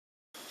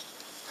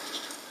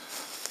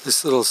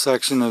This little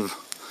section of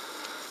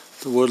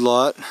the wood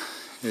lot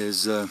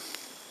is about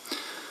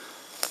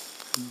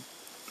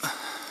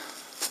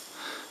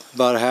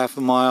a half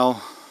a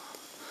mile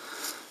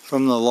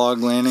from the log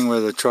landing where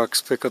the trucks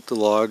pick up the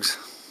logs.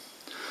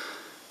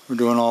 We're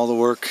doing all the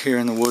work here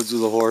in the woods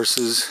with the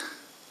horses,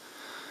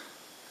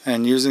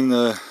 and using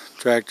the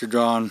tractor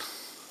drawn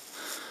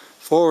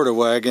forwarder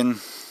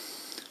wagon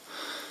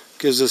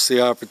gives us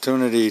the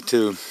opportunity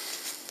to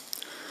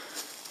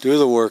do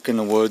the work in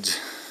the woods.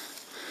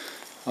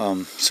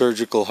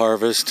 Surgical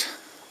harvest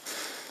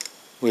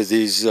with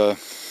these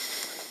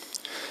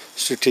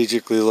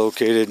strategically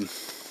located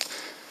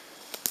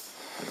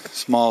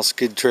small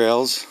skid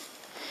trails,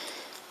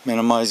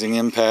 minimizing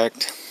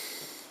impact,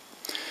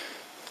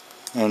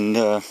 and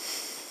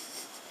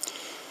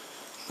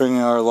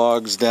bringing our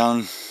logs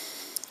down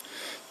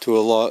to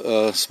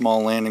a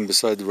small landing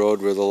beside the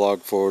road where the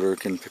log forwarder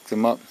can pick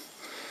them up.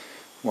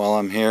 While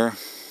I'm here,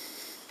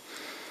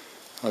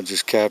 I'll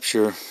just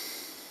capture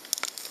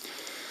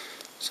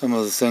some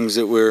of the things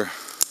that we're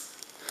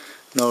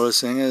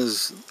noticing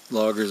as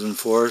loggers and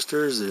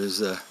foresters.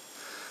 There's a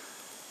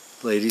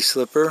lady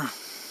slipper.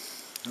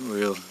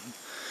 We'll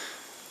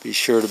be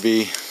sure to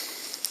be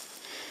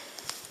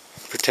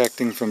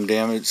protecting from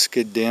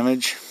skid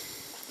damage.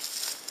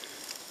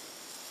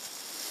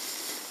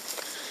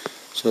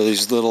 So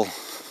the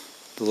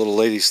little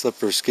lady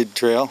slipper skid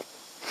trail.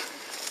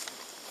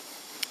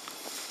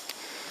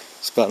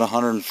 It's about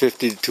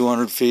 150 to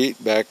 200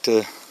 feet back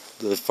to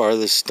the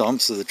farthest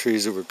stumps of the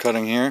trees that we're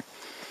cutting here.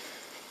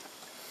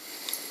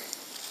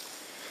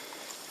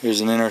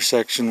 Here's an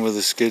intersection with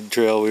a skid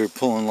trail we were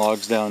pulling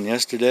logs down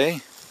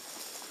yesterday.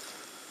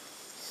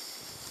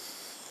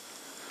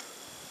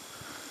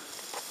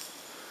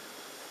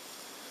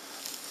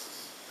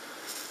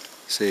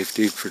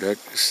 Safety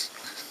protects.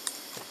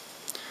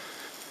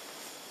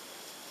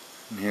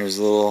 And here's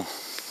a little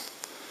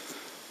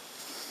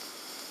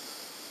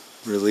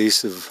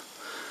release of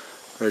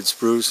red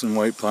spruce and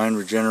white pine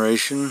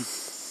regeneration.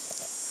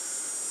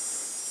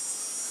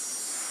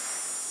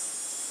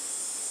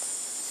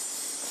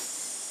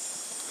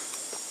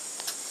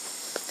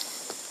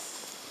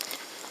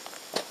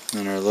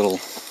 And our little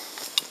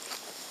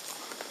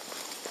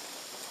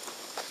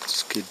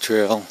skid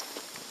trail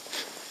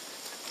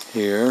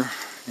here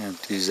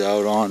empties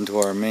out onto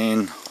our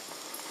main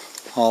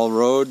haul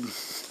road.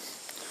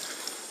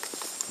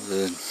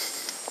 The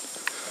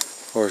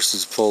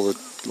horses pull the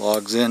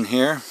logs in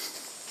here,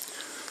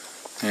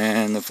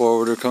 and the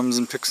forwarder comes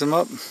and picks them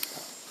up.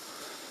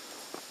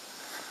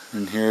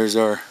 And here's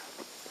the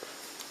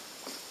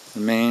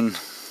main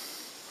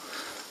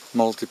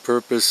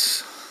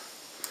multi-purpose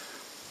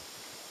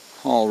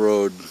haul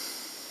road.